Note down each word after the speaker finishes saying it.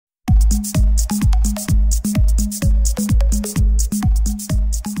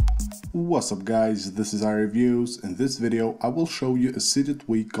What's up guys, this is iReviews. In this video I will show you a Cydia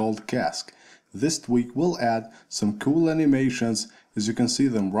tweak called Cask. This tweak will add some cool animations, as you can see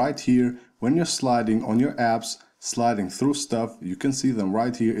them right here. When you're sliding on your apps, sliding through stuff, you can see them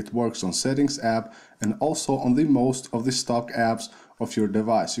right here. It works on Settings app and also on the most of the stock apps of your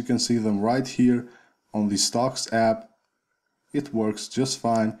device. You can see them right here on the Stocks app. It works just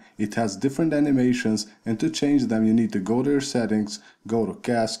fine. It has different animations, and to change them you need to go to your settings, go to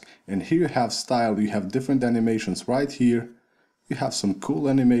Cask, and here you have style. You have different animations right here. You have some cool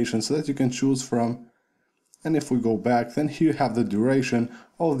animations that you can choose from. And if we go back, then here you have the duration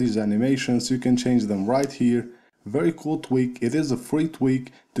of these animations. You can change them right here. Very cool tweak. It is a free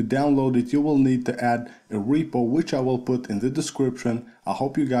tweak. To download it you will need to add a repo, which I will put in the description. I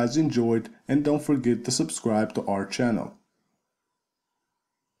hope you guys enjoyed, and don't forget to subscribe to our channel.